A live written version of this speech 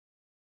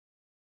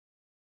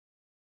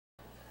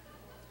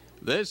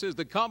This is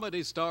the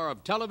comedy star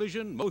of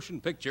television, motion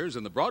pictures,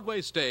 and the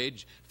Broadway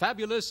stage,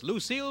 fabulous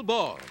Lucille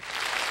Ball.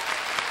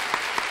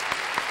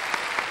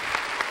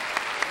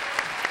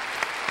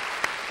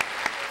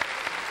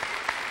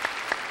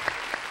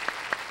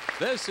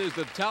 This is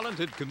the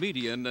talented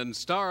comedian and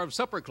star of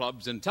supper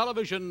clubs in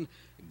television,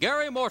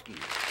 Gary Morton.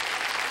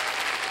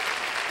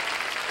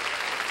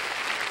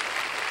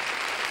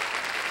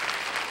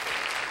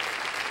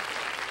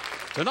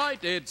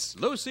 Tonight, it's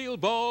Lucille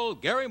Ball,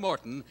 Gary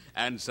Morton,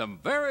 and some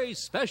very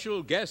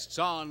special guests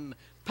on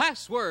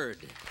Password.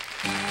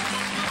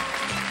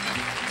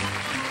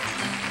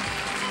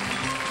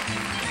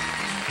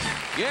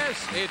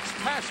 Yes, it's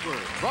Password,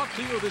 brought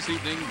to you this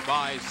evening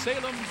by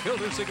Salem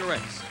Filter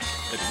Cigarettes,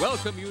 that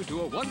welcome you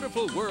to a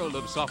wonderful world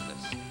of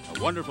softness,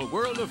 a wonderful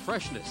world of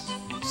freshness.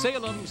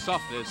 Salem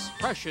softness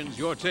freshens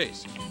your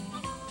taste.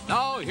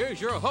 Now, here's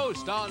your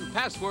host on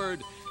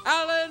Password,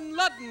 Alan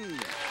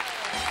Ludden.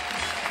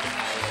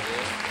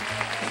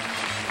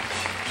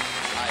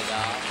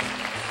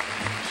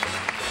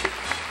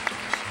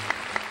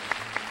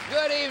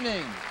 Good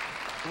evening.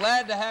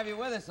 Glad to have you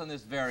with us on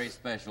this very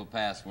special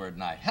Password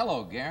night.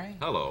 Hello, Gary.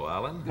 Hello,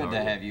 Alan. Good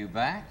to have you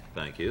back.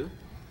 Thank you.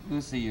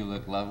 Lucie, you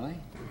look lovely.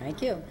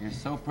 Thank you. You're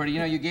so pretty. You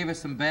know, you gave us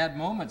some bad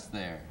moments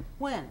there.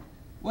 When?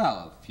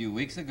 Well, a few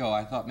weeks ago,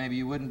 I thought maybe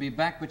you wouldn't be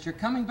back, but you're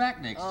coming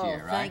back next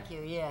year, right? Thank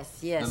you. Yes,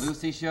 yes. The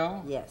Lucie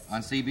Show? Yes.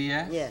 On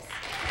CBS? Yes.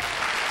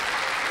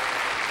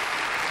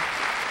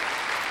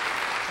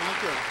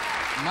 Thank you.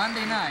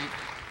 Monday night.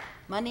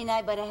 Monday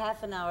night, but a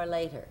half an hour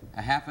later.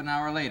 A half an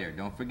hour later.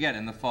 Don't forget,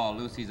 in the fall,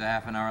 Lucie's a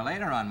half an hour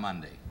later on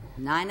Monday.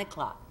 9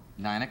 o'clock.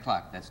 9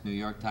 o'clock. That's New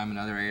York time. In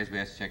other areas, we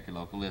have to check your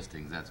local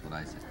listings. That's what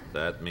I said.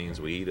 That means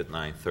we eat at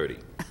 9:30.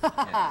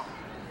 Yes.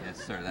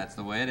 Yes, sir. That's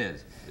the way it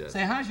is. Yes.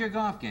 Say, how's your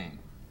golf game?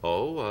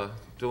 Oh,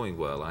 doing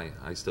well.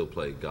 I still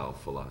play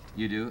golf a lot.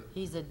 You do?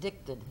 He's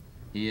addicted.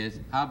 He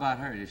is. How about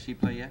her? Does she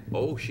play yet?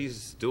 Oh,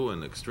 she's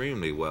doing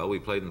extremely well. We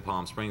played in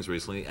Palm Springs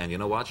recently, and you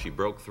know what? She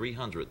broke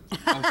 300.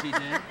 Oh, she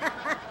did?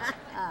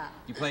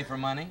 You play for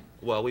money?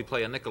 Well, we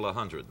play a nickel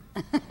 100.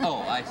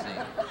 Oh, I see.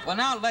 Well,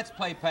 now let's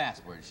play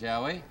Password,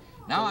 shall we?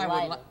 Now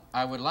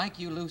I would like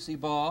you, Lucie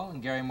Ball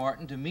and Gary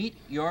Morton, to meet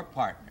your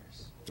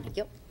partners. Thank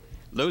you.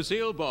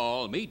 Lucille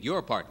Ball, meet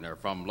your partner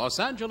from Los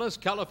Angeles,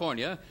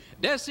 California,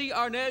 Desi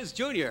Arnaz,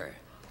 Jr.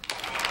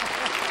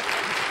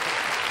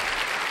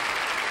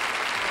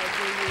 How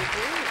do you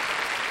do?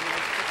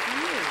 Nice to see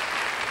you.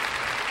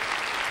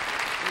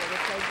 You ever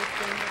played this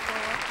game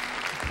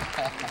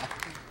before?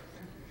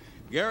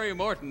 Gary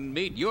Morton,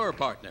 meet your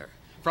partner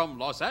from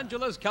Los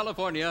Angeles,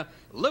 California,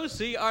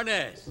 Lucie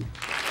Arnaz.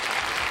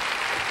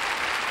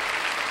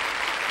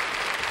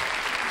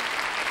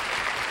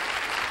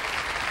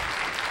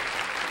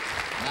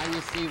 Now you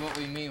see what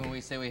we mean when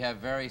we say we have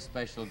very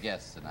special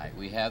guests tonight.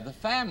 We have the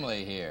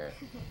family here.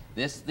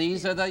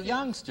 These are the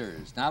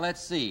youngsters. Now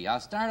let's see. I'll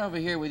start over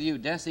here with you,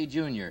 Desi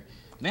Jr.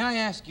 May I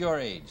ask your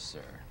age,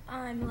 sir?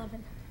 I'm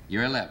 11.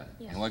 You're 11.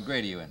 Yes. And what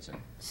grade are you in, sir?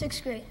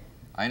 6th grade.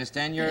 I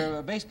understand you're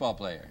a baseball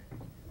player.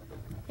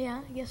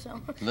 Yeah, I guess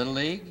so. Little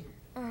League?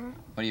 Uh-huh.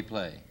 What do you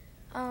play?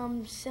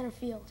 Center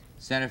field.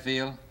 Center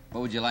field? What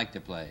would you like to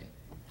play?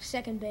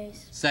 Second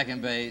base.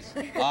 Second base?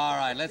 All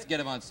right, let's get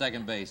him on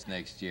second base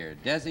next year.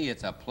 Desi,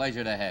 it's a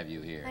pleasure to have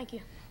you here. Thank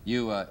you.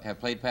 You have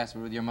played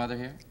Password with your mother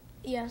here?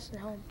 Yes, at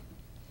home.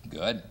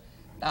 Good.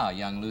 Now,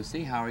 young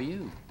Lucie, how are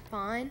you?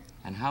 Fine.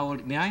 And how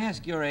old? May I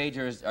ask your age,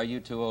 or are you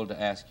too old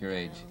to ask your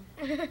age?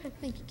 I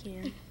think you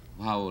can.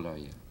 How old are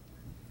you?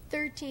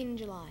 13 in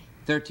July.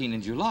 13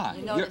 in July.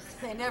 You notice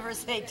they never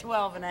say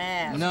 12 and a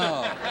half.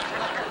 No.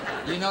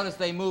 You notice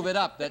they move it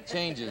up. That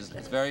changes.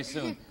 It's very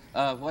soon.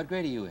 What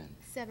grade are you in?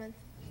 7th.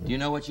 Do you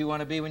know what you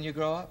want to be when you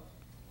grow up?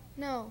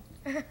 No.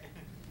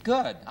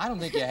 Good. I don't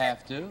think you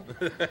have to.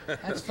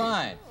 That's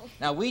fine.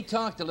 Now, we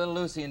talked to little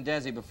Lucie and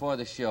Desi before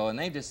the show, and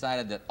they've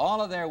decided that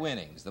all of their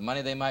winnings, the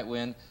money they might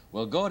win,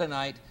 will go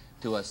tonight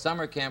to a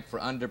summer camp for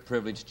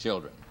underprivileged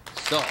children.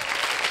 So,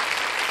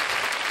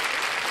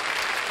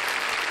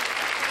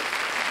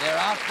 they're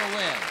out to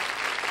win.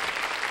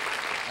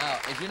 Now,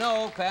 as you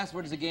know,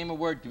 Password is a game of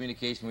word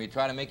communication where you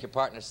try to make your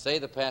partner say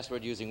the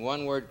password using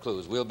one-word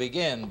clues. We'll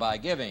begin by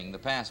giving the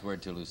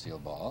password to Lucille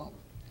Ball,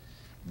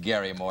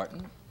 Gary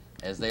Morton.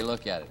 As they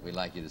look at it, we'd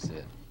like you to say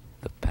it.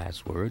 The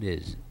password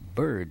is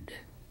bird.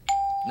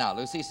 Now,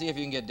 Lucie, see if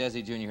you can get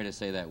Desi Jr. here to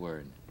say that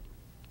word.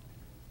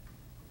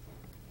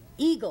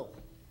 Eagle.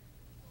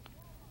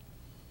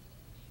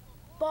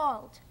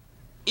 Bald.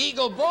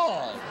 Eagle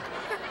bald.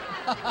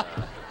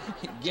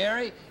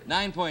 Gary,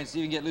 9 points. See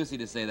if you can get Lucie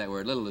to say that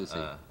word. Little Lucie.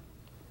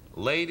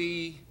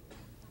 Lady.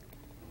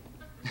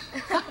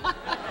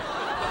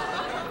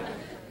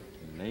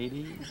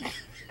 Lady.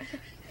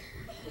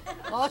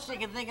 All she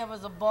could think of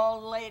was a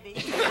bald lady.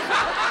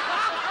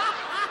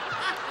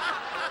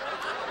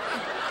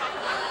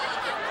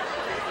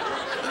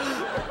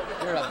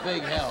 You're a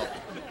big help.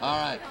 All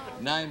right,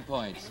 9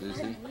 points,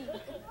 Lucie.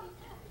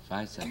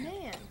 5 seconds.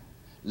 Man.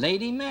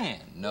 Lady man.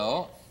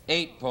 No.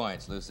 8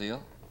 points,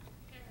 Lucille.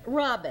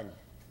 Robin.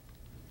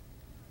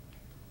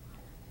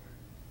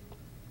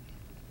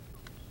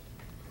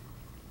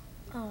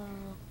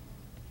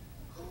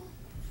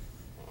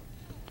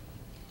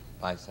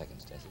 5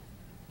 seconds, Desi.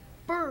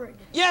 Bird.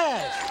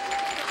 Yes!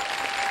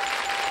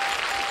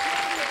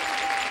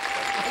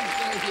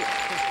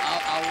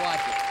 I'll watch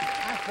it.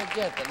 I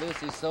forget that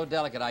Lucie's so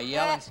delicate. I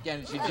yell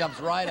and she jumps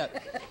right up.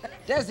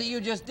 Desi, you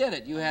just did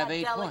it. You have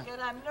 8 points.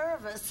 Delicate, I'm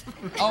nervous.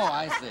 Oh,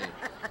 I see.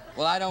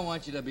 Well, I don't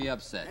want you to be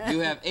upset. You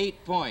have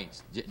 8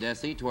 points,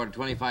 Desi, toward a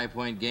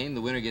 25-point game.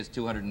 The winner gets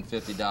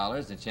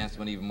 $250, a chance to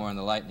win even more in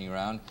the lightning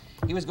round.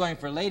 He was going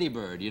for Lady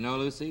Bird. You know,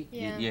 Lucy?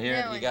 Yeah. You hear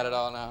it? You got it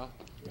all now?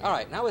 All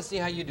right, now let's see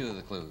how you do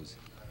the clues.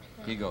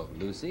 Here you go.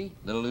 Lucy,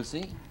 little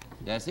Lucy,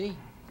 Desi,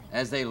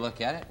 as they look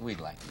at it,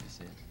 we'd like you to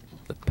see it.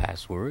 The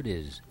password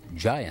is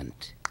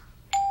giant.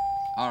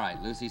 All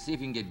right, Lucy, see if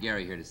you can get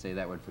Gary here to say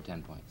that word for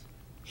 10 points.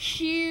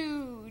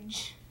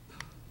 Huge.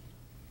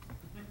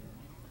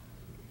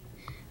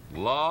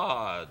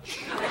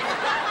 Large.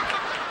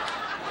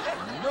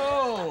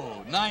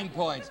 No! 9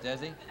 points,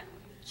 Desi.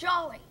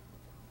 Jolly.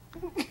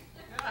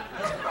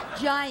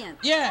 Giant.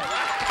 Yes!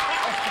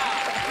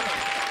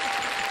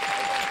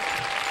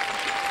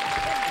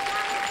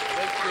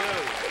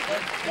 The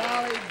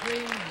Jolly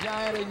Green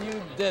Giant, and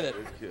you did it.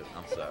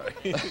 I'm sorry.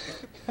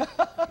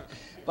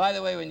 By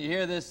the way, when you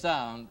hear this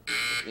sound,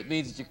 it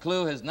means that your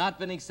clue has not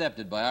been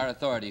accepted by our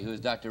authority, who is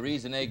Dr.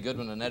 Reason A.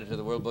 Goodwin, an editor of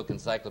the World Book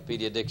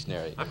Encyclopedia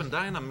Dictionary. I've been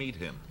dying to meet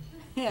him.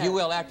 Yeah. You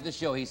will after the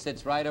show. He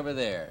sits right over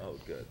there. Oh,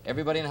 good.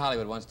 Everybody in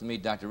Hollywood wants to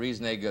meet Dr.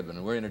 Reason A. Goodwin,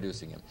 and we're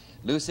introducing him.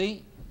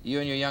 Lucy, you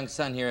and your young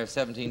son here have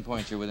 17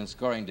 points. You're within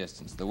scoring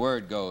distance. The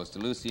word goes to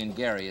Lucy and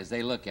Gary as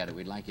they look at it.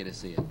 We'd like you to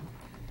see it.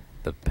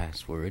 The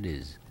password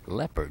is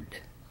leopard.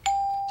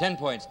 10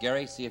 points,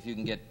 Gary. See if you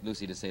can get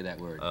Lucy to say that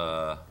word.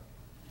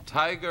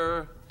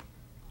 Tiger.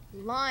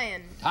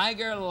 Lion.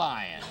 Tiger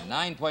lion.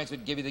 9 points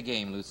would give you the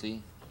game,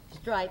 Lucy.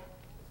 Stripe.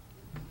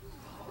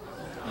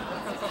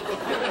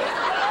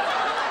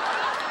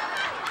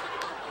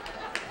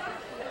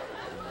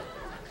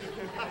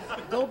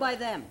 Go by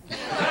them.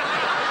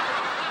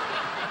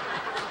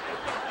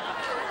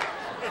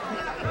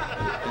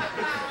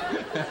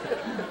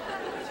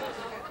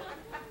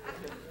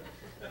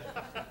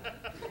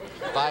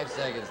 Five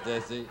seconds,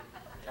 Desi.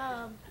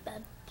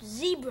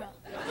 Zebra.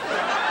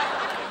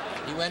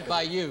 He went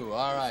by you.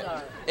 All right.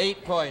 Sorry.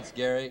 8 points,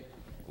 Gary.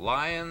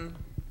 Lion.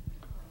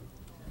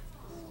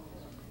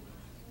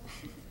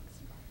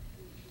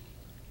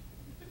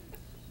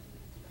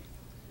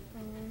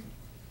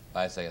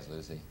 5 seconds,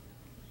 Lucy.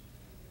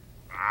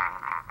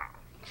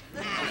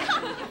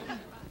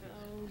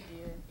 Oh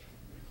dear.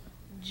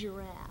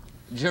 Giraffe.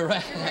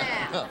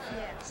 Giraffe.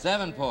 Giraffe,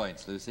 7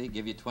 points, Lucy.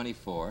 Give you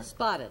 24.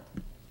 Spotted.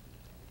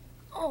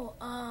 Oh,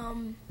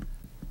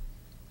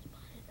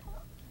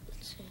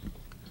 let's see.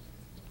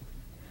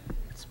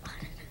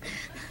 Spotted.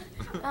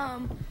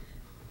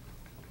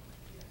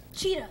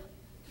 Cheetah.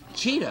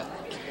 Cheetah.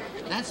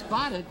 That's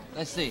spotted.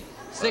 Let's see.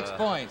 6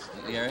 points,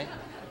 Gary.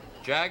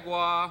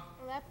 Jaguar.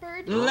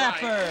 Leopard.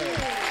 Leopard.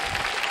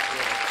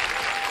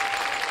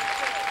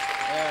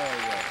 There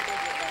we go.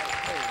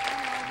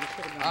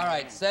 All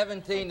right,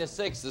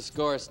 17-6, the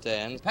score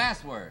stands.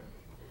 Password.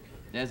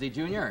 Desi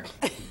Jr.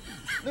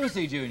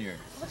 Lucy Jr.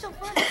 What's so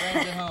funny?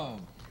 Friends at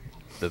home.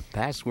 The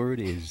password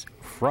is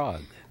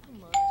frog.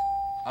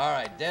 All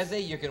right,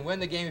 Desi, you can win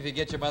the game if you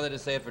get your mother to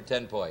say it for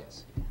 10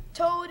 points.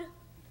 Toad.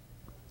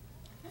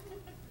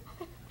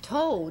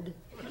 Toad.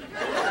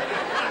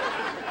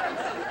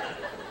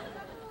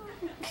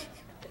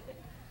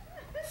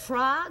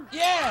 Frog.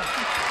 Yes!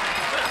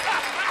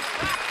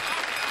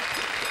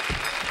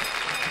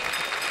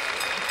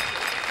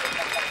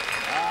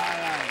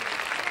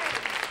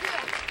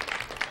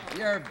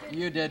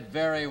 You did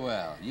very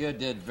well. You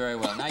did very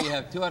well. Now you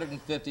have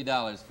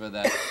 $250 for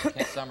that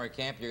summer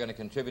camp you're going to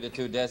contribute it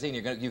to, Desi, and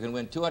you can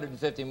win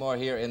 $250 more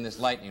here in this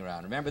lightning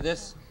round. Remember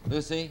this,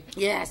 Lucy?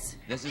 Yes.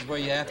 This is where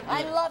you have to do I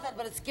it. love it,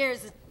 but it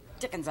scares the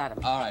chickens out of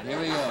me. All right, here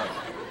we go.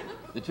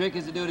 The trick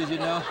is to do it as you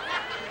know.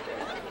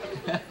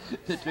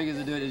 The trick is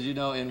to do it as you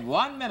know in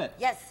 1 minute.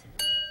 Yes.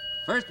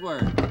 First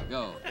word,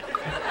 go.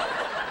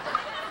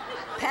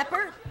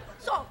 Pepper.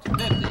 Salt.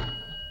 50.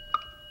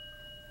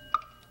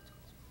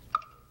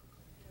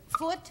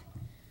 Foot.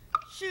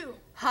 Shoe.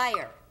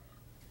 Higher.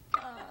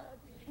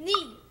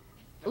 Knee.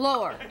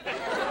 Lower.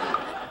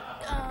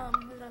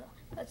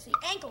 Let's see.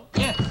 Ankle.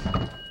 Yes.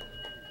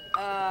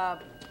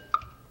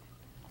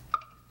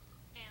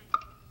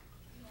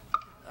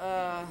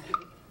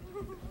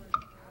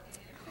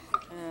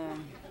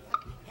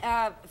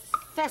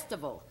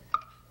 Festival.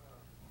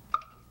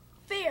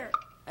 Fair.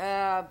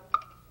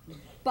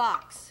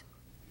 Box.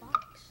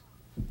 Box.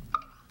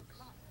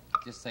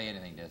 Just say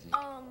anything, Desi.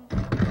 Um.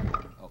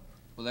 Oh,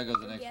 well, there goes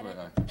the next Get word.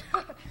 it.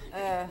 All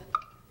right.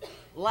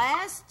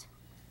 Last.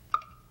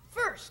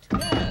 First.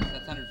 Yes,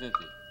 that's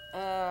 150.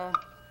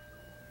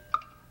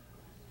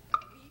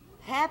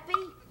 Happy.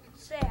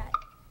 Sad.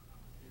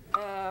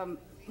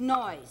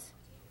 Noise.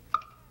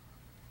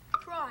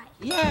 Cry.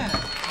 Yes.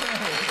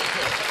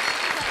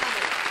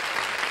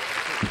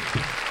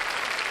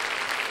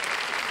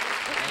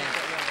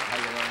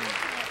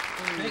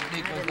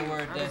 Picnic was the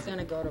word, I was Desi. going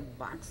to go to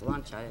box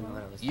lunch. I didn't know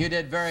what I was You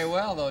did very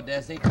well, though,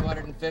 Desi.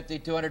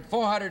 $250,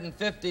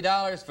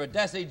 $450 for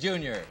Desi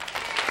Jr.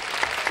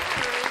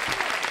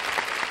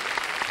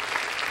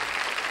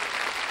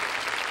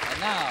 And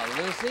now,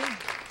 Lucy,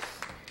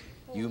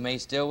 you may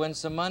still win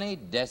some money.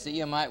 Desi,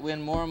 you might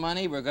win more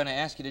money. We're going to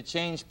ask you to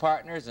change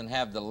partners and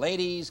have the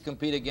ladies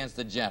compete against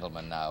the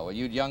gentlemen now. Will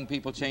you young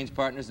people change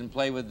partners and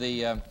play with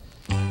the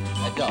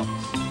adults?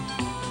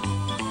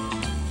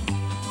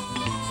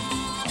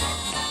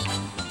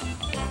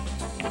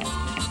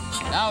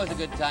 Now is a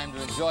good time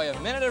to enjoy a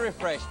minute of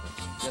refreshment.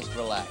 Just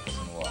relax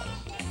and watch.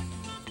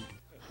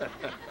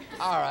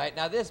 All right,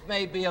 now this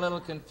may be a little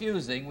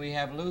confusing. We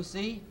have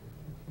Lucy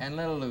and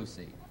Little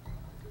Lucy.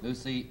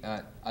 Lucy,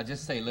 I'll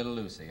just say Little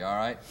Lucy, all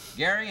right?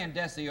 Gary and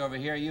Desi over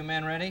here, you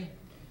men ready?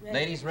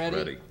 Ladies ready?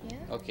 Ready. Yeah.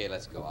 Okay,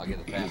 let's go. I'll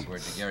give the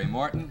password to Gary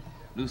Morton.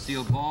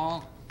 Lucille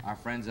Ball, our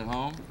friends at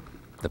home.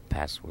 The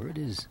password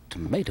is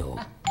tomato.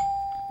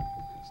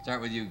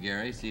 Start with you,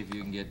 Gary. See if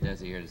you can get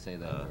Desi here to say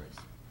that word.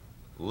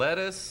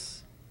 Lettuce.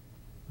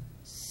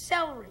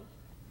 Celery.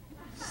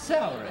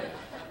 Celery.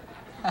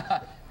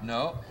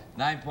 No.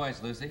 9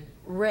 points, Lucy.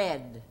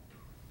 Red.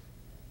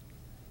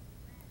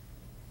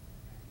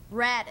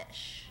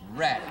 Radish.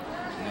 Radish.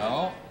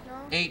 No.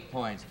 No. 8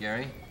 points,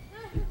 Gary.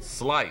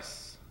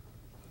 Slice.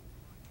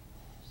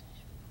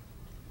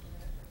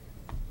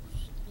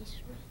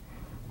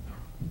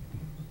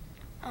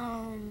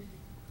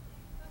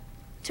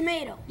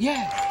 Tomato.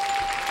 Yes.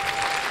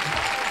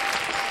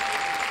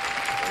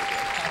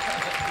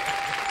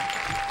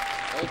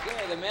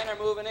 Okay, the men are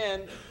moving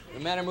in. The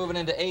men are moving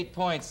into 8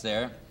 points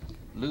there.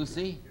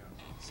 Lucy,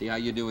 see how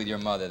you do with your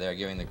mother there,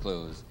 giving the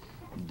clues.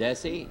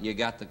 Desi, you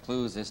got the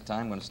clues this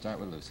time. I'm going to start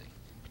with Lucy.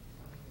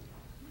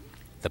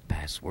 The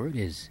password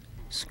is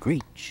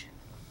screech.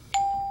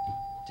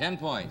 10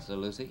 points, so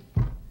Lucy.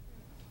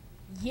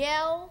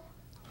 Yell.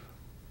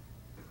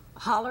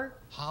 Holler.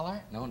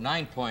 Holler? No,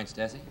 9 points,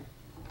 Desi.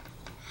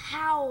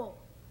 Howl.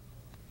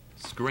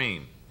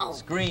 Scream.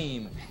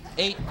 Scream.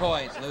 8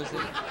 points, Lucy.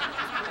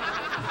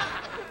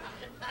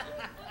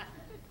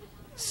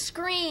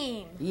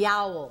 Scream.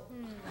 Yowl.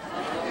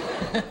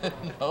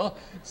 No,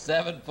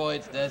 7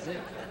 points, Desi.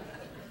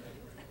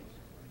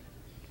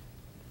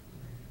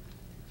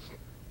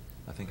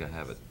 I think I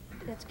have it.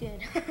 That's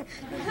good.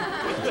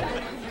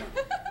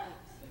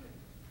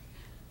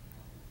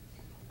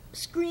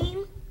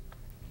 Scream.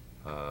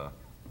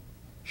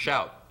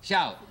 Shout.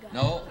 Shout.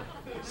 No,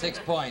 6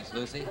 points,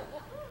 Lucy.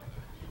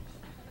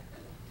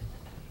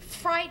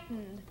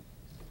 Frightened.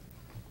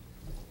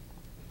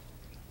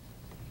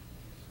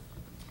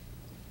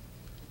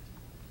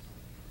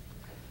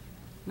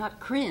 Not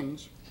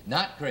cringe.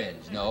 Not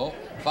cringe, no.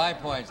 5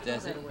 points,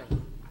 Desi.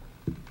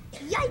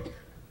 Yipe.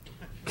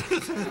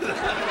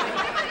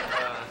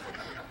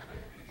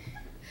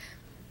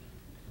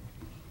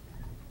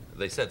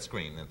 They said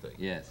scream, didn't they?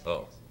 Yes.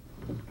 Oh.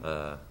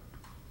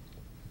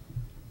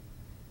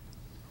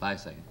 5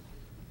 seconds.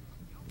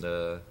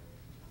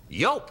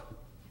 Yelp.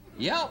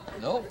 Yelp.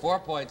 No, 4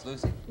 points,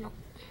 Lucy.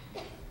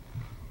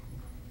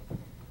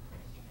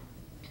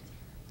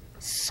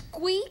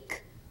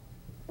 Squeak.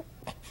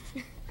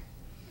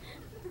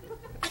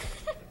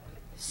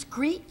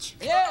 Screech.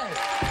 Yes.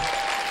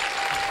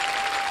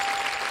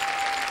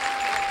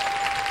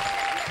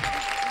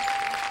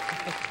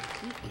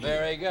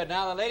 Very good.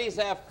 Now the ladies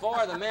have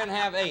 4, the men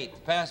have 8. The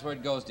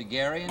password goes to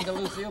Gary and to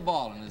Lucille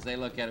Ball, and as they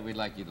look at it, we'd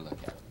like you to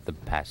look at it. The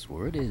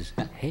password is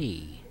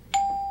hay.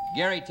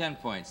 Gary, 10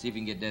 points. See if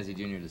you can get Desi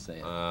Jr. to say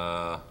it.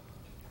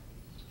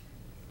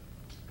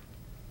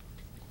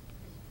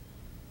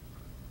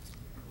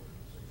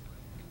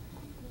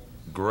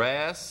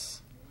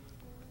 Grass.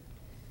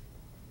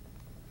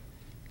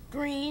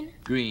 Green.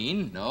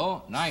 Green.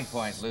 No. 9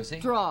 points, Lucy.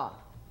 Straw.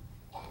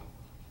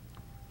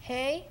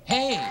 Hay.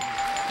 Hey!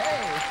 Hey!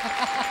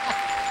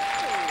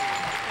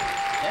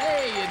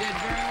 Hey, you did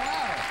very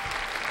well.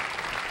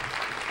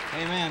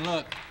 Hey, man,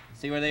 look.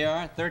 See where they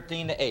are?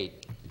 13 to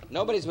 8.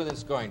 Nobody's within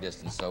scoring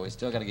distance, so we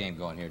still got a game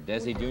going here.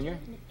 Desi Jr.,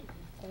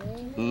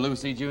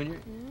 Lucy Jr.,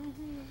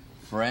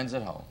 friends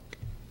at home.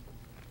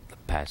 The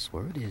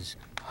password is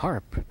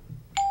harp.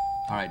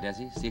 All right,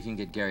 Desi, see if you can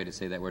get Gary to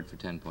say that word for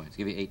 10 points.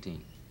 Give you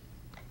 18.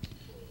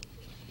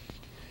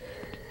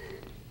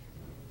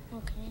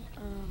 Okay.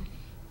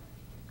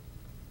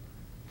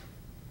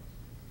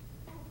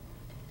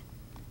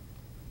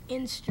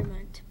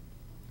 Instrument.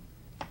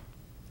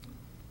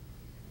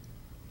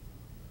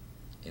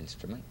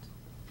 Instrument.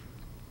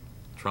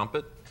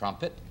 Trumpet.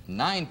 Trumpet.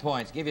 9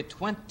 points. Give you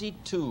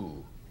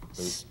 22.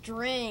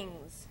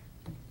 Strings.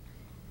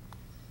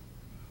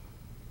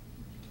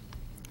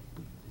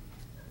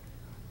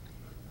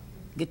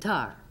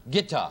 Guitar.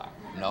 Guitar.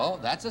 No,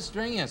 that's a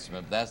string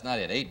instrument. But that's not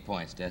it. 8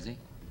 points, Desi.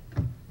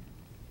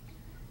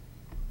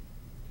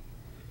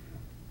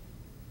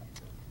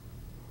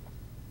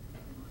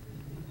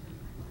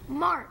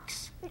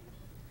 Marks.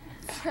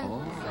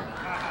 Oh.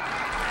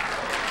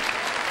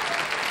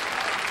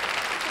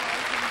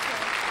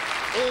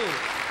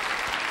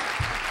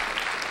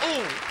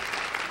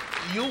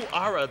 You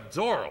are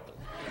adorable.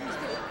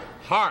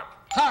 Harp.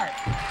 Harp.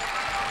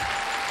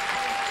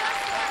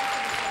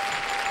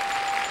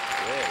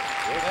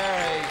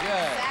 Very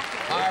good.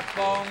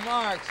 Harpo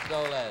marks,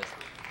 Doles.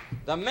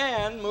 The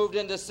men moved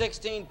into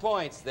 16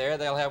 points there.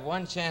 They'll have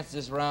one chance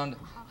this round.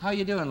 How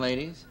you doing,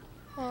 ladies?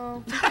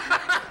 Oh.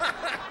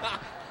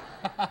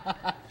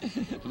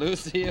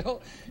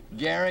 Lucille,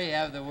 Gary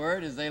have the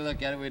word. As they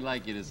look at it, we'd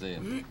like you to say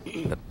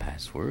it. The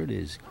password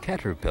is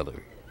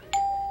caterpillar.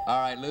 All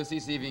right, Lucy,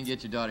 see if you can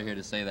get your daughter here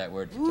to say that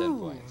word for 10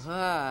 points.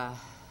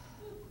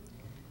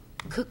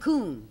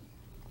 Cocoon.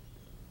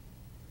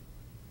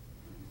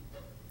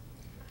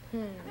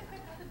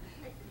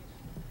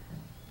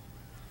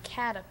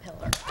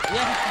 Caterpillar.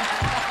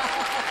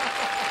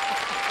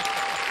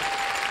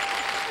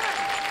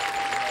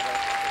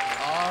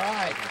 All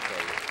right.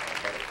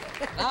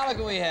 Now look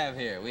what we have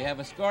here. We have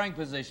a scoring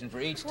position for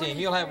each team.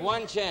 You'll have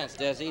one chance,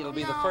 Desi. It'll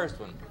be the first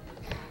one.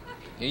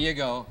 Here you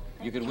go.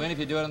 You could win if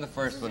you do it on the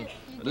first one.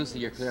 Lucy,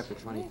 you're clear up to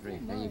 23.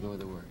 There you go with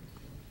the word.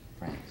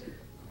 France.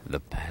 The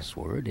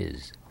password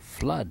is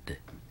flood.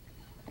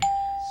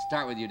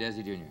 Start with you,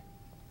 Desi Jr.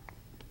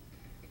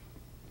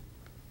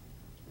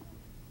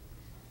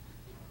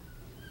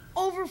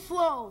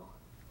 Overflow.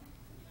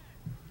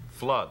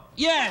 Flood.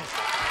 Yes!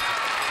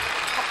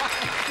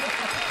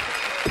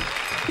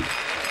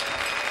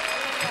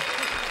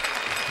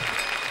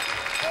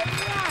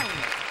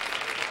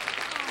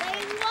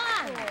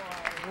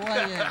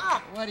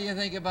 What do you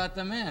think about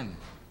the men?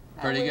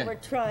 Pretty We good. were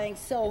trying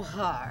so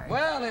hard.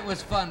 Well, it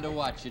was fun to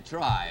watch you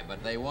try,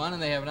 but they won,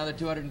 and they have another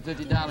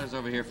 $250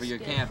 over here for your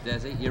camp,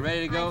 Desi. You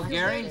ready to go,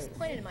 Gary?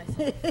 Disappointed in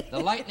myself. The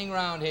lightning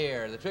round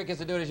here. The trick is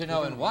to do it, as you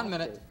know, in 1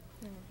 minute.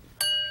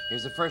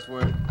 Here's the first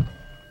word.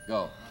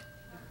 Go.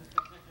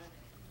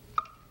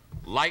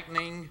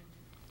 Lightning.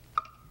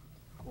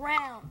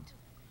 Round.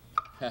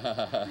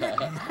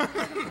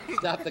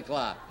 Stop the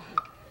clock.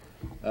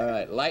 All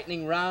right,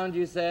 lightning round,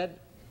 you said?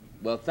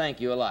 Well, thank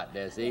you a lot,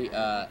 Desi.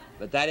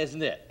 But that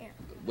isn't it.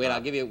 Wait,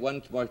 I'll give you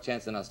one more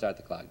chance, then I'll start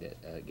the clock,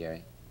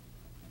 Gary.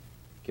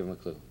 Give him a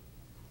clue.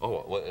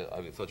 Oh, what,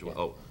 I thought you were.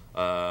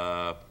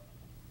 Oh.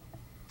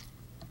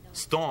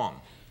 Storm.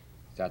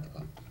 Start the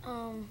clock.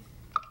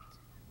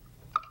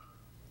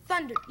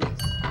 Thunder.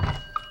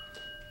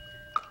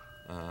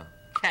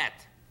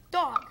 Cat.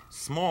 Dog.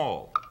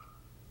 Small.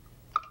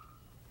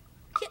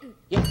 Kitten.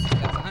 Yes,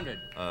 that's 100.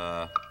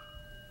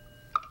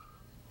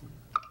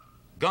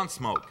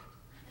 Gunsmoke.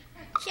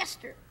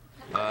 Chester.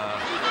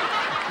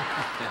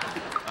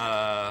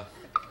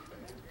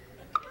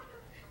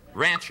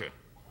 Rancher.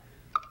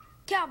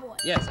 Cowboy.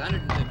 Yes,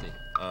 150.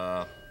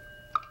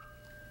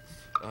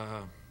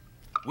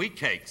 Wheat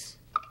cakes.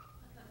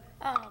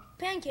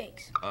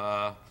 Pancakes.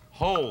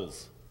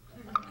 Holes.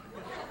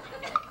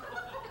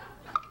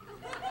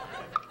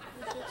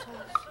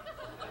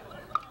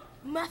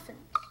 Muffins.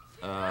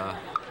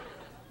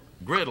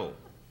 Griddle.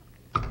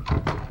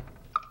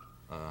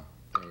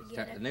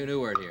 Okay,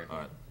 new word here. All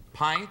right.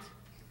 Pint.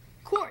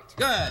 Quart.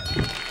 Good. They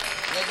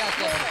got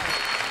that.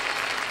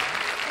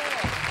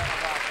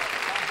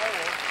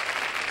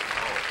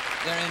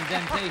 They're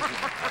indentation.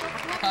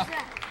 What was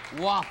that?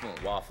 Waffle.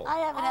 Waffle. I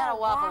haven't had a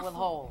waffle with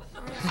holes.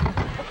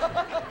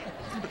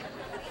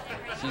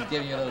 She's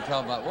giving you a little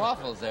trouble about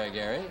waffles there,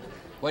 Gary.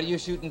 What are you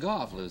shooting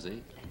golf,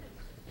 Lucy?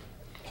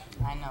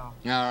 I know.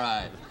 All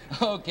right.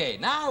 Okay,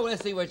 now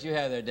let's see what you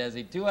have there,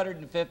 Desi.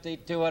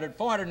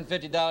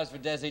 $450 for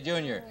Desi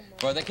Jr.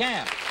 for the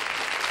camp.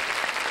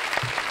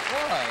 Boy,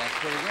 that's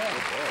pretty good.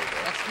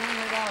 That's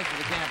 $200 for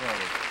the camp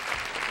already.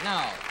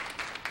 Now,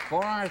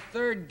 for our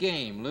third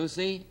game,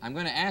 Lucy, I'm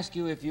going to ask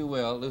you, if you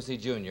will, Lucy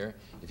Jr.,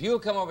 if you will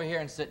come over here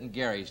and sit in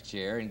Gary's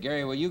chair, and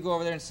Gary, will you go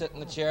over there and sit in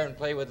the chair and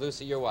play with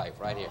Lucy, your wife,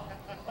 right here?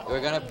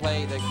 We're going to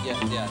play the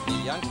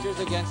youngsters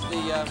against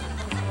the...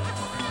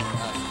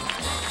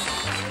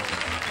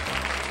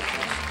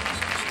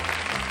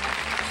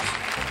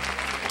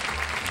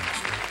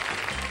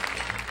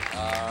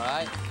 All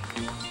right.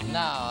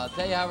 Now, I'll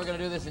tell you how we're going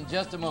to do this in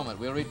just a moment.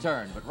 We'll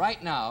return. But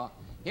right now,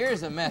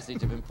 here's a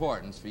message of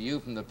importance for you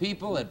from the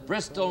people at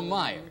Bristol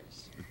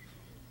Myers.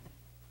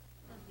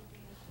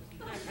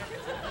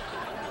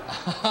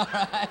 All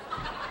right.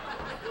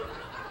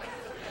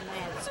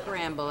 Mad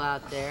scramble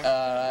out there.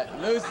 All right.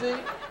 Lucy,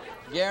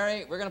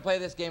 Gary, we're going to play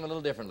this game a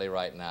little differently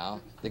right now.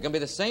 They're going to be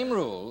the same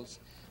rules,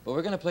 but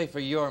we're going to play for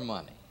your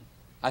money.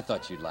 I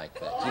thought you'd like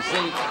that. You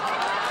see...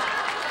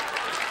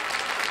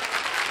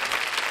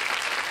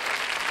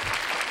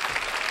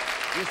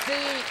 You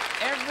see,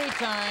 every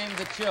time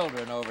the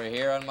children over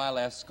here on my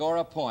left score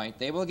a point,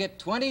 they will get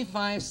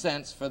 25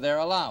 cents for their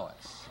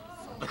allowance.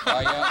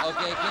 Are you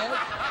okay, kids?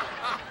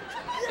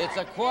 It's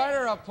a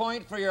quarter a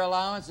point for your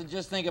allowance, and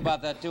just think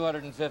about that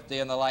 250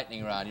 in the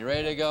lightning round. You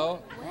ready to go?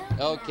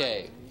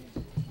 Okay.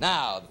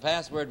 Now, the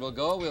password will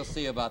go. We'll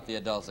see about the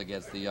adults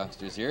against the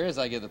youngsters here as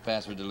I give the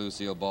password to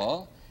Lucille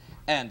Ball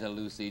and to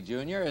Lucy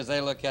Jr. As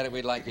they look at it,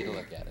 we'd like you to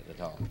look at it at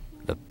home.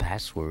 The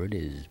password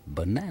is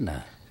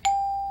banana.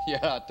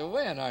 You're out to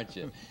win, aren't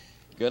you?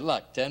 Good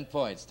luck. 10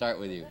 points. Start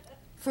with you.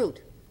 Fruit.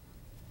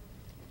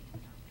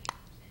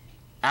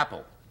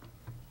 Apple.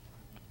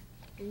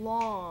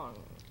 Long.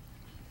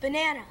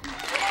 Banana.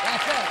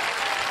 That's it.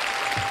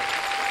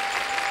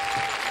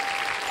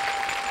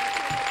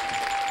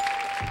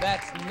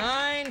 That's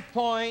 9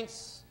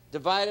 points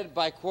divided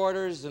by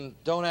quarters, and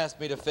don't ask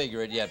me to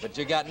figure it yet, but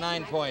you got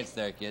 9 points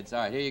there, kids.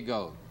 All right, here you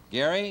go.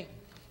 Gary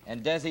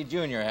and Desi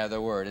Jr. have the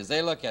word. As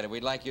they look at it,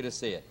 we'd like you to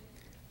see it.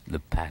 The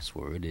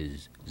password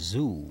is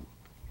zoo.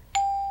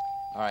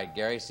 All right,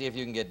 Gary, see if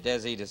you can get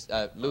Desi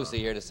to, Lucie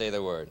here to say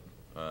the word.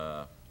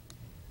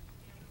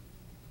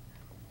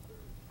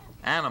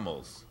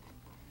 Animals.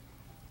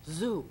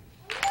 Zoo.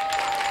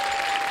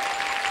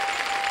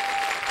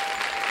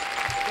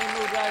 You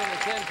moved right into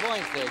 10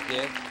 points there,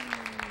 kid.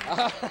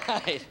 All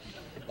right.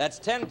 That's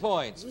 10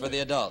 points for the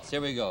adults.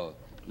 Here we go.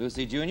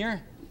 Lucie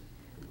Jr.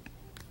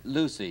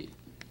 Lucie.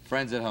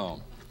 Friends at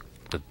home.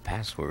 The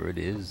password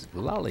is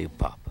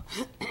lollipop.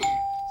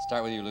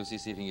 Start with you, Lucie.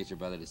 See if you can get your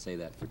brother to say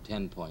that for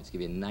 10 points.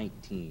 Give you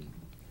 19.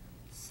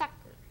 Sucker.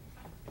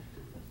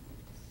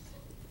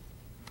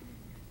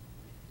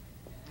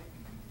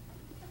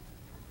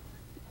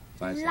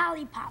 Five seconds.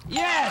 Lollipop.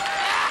 Yes!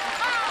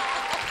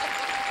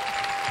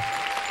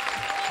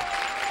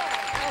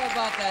 How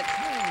about that?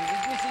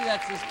 Did you see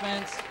that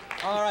suspense?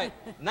 All right.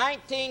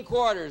 19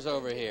 quarters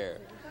over here.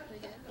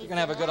 You're going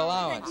to have a good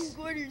allowance.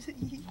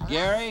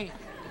 Gary,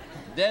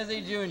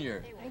 Desi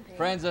Jr.,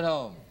 friends at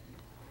home.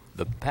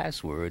 The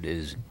password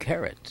is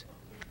carrot.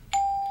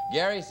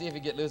 Gary, see if you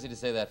get Lucie to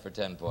say that for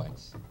 10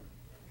 points.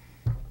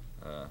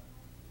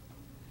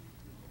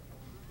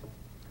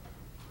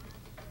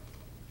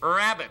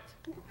 Rabbit.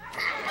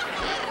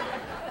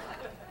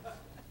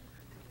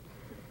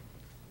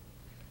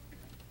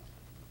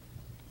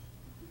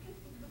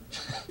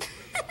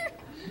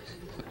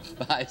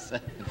 Five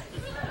seconds.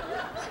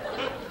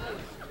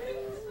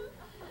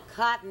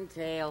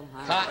 Cottontail.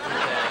 Cottontail.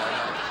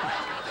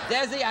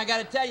 Desi, I got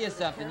to tell you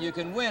something. You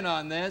can win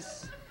on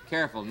this.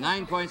 Careful.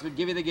 9 points would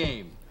give you the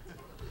game.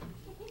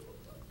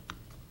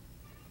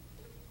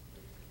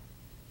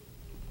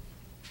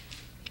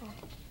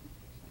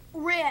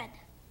 Red.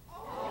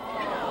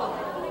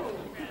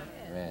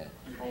 Red.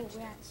 Oh,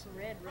 that's a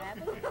red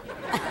rabbit.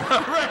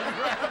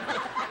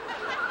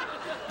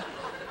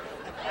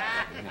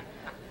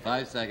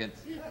 Five seconds.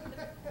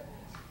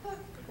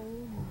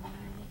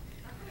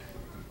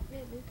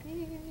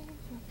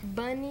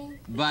 Bunny.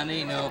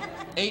 Bunny, no.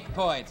 8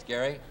 points,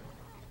 Gary.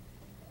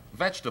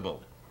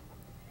 Vegetable.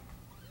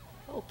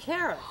 Oh,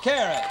 carrot.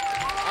 Carrot.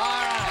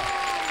 All right.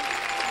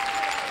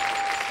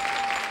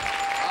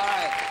 All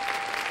right.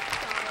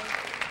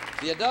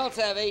 The adults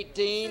have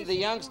 18, the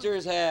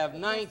youngsters have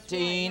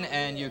 19,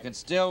 and you can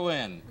still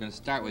win. I'm going to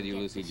start with you,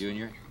 Lucie Jr.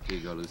 Here you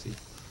go, Lucie.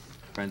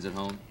 Friends at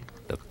home.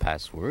 The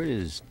password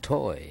is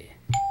toy.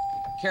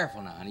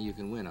 Careful now, honey. You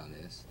can win on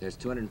this. There's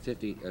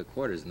 250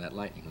 quarters in that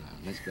lightning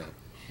round. Let's go.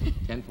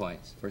 10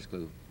 points. First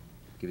clue.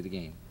 Give you the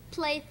game.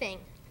 Plaything.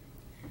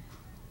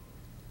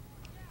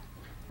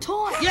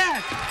 toy.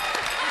 Yes!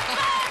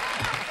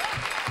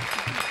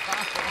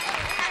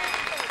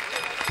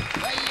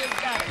 Well,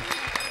 you've got it.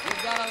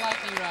 You've got a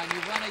lightning round.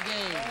 You've won a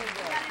game.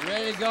 You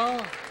ready to go?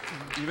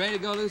 You ready to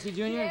go, Lucie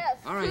Jr.? Yes.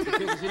 All right, the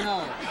trick is,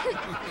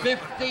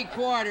 50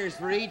 quarters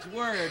for each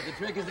word. The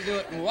trick is to do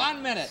it in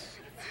 1 minute.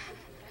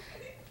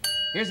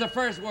 Here's the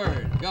first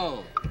word.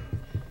 Go.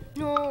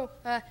 No,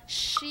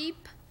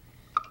 sheep,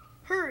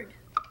 Herd.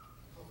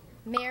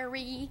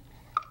 marry,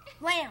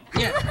 Lamb.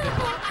 Yes.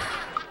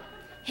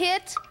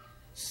 hit,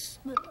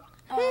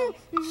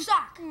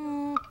 Sock.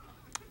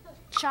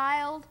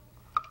 child,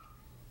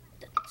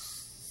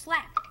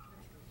 Slap.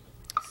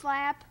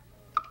 slap,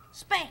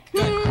 Spank.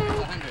 Good. That's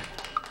 100.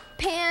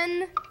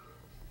 pen,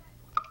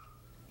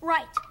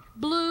 Right.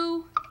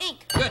 blue,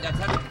 Ink. Good. That's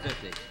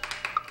 150.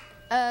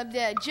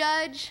 the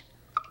judge,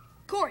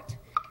 Court.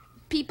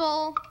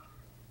 people,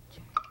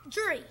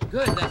 Jury.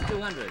 Good. That's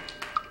 200.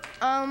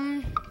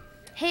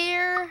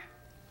 hair,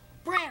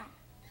 Brown.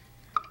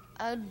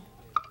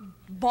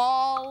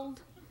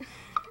 bald,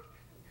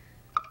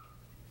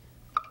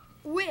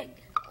 Wig.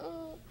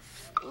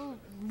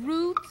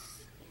 roots,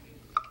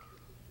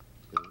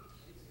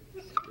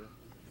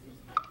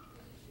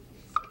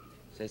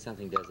 Say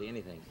something, Desi.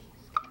 Anything.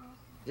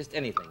 Just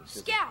anything.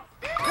 Scout.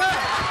 That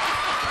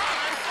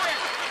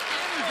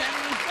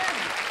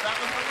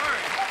was the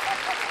word.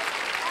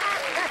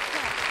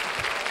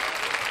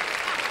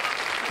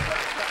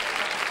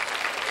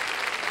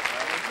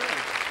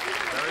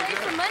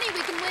 play for money,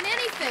 we can win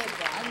anything.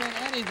 I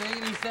meant anything,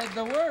 and he said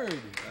the word.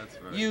 That's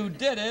right. You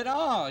did it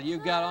all. You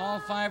got all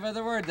 5 of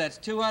the words. That's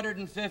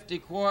 250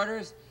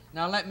 quarters.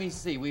 Now, let me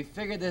see. We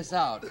figured this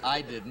out.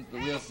 I didn't,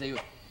 but we'll see.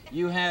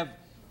 You have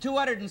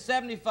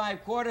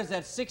 275 quarters.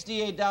 That's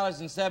 $68.75. A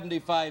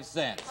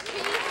piece.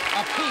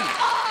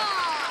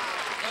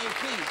 A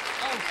piece.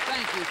 Oh,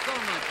 thank you so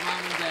much,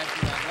 Mom and Dad,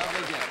 for that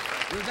lovely gift.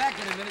 We're back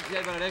in a minute to tell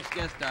you about our next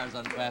guest stars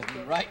on the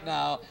Passman. Right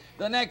now,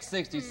 the next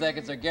 60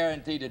 seconds are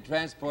guaranteed to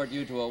transport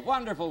you to a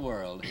wonderful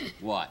world.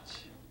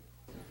 Watch.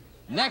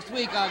 Next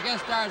week, our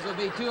guest stars will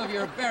be 2 of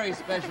your very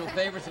special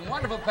favorites and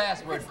wonderful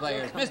password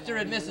players, Mr.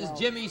 and Mrs.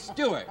 Jimmy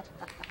Stewart.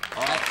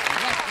 That's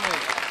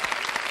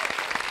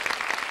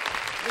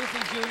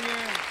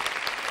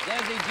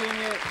Desi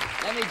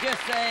Jr., let me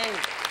just say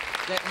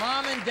that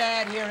Mom and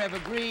Dad here have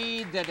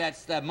agreed that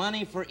that's the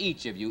money for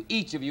each of you.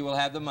 Each of you will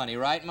have the money,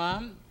 right,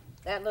 Mom?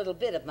 That little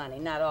bit of money,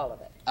 not all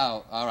of it.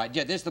 Oh, all right.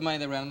 Yeah, this is the money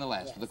they ran on the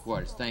last for the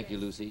quarters. Thank you,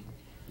 Lucy.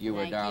 You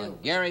were a Thank darling. you.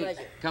 Gary,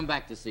 Pleasure. come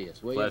back to see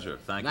us, will you? Pleasure.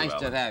 Thank you, Nice to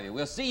Alan. have you.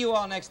 We'll see you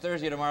all next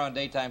Thursday or tomorrow on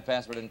Daytime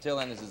Password. Until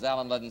then, this is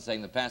Alan Ludden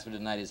saying the password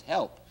tonight is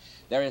help.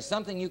 There is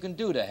something you can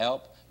do to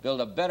help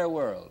build a better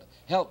world.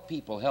 Help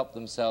people help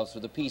themselves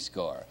through the Peace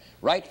Corps.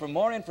 Write for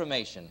more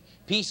information.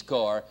 Peace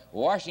Corps,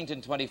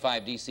 Washington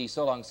 25, D.C.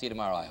 So long. See you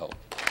tomorrow, I hope.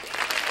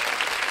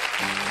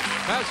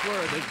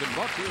 Password has been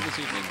brought to you this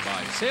evening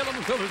by Salem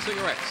Filter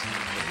Cigarettes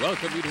that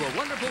welcome you to a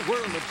wonderful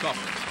world of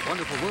softness, a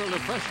wonderful world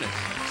of freshness.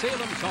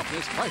 Salem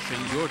Softness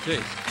freshens your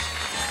taste.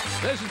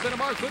 This has been a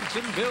Mark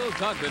Goodson, Bill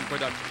Todman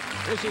production.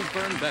 This is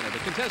Vern Bennett.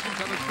 The contestants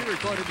on this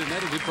pre-recorded and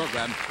edited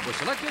program were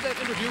selected and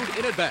interviewed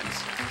in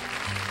advance.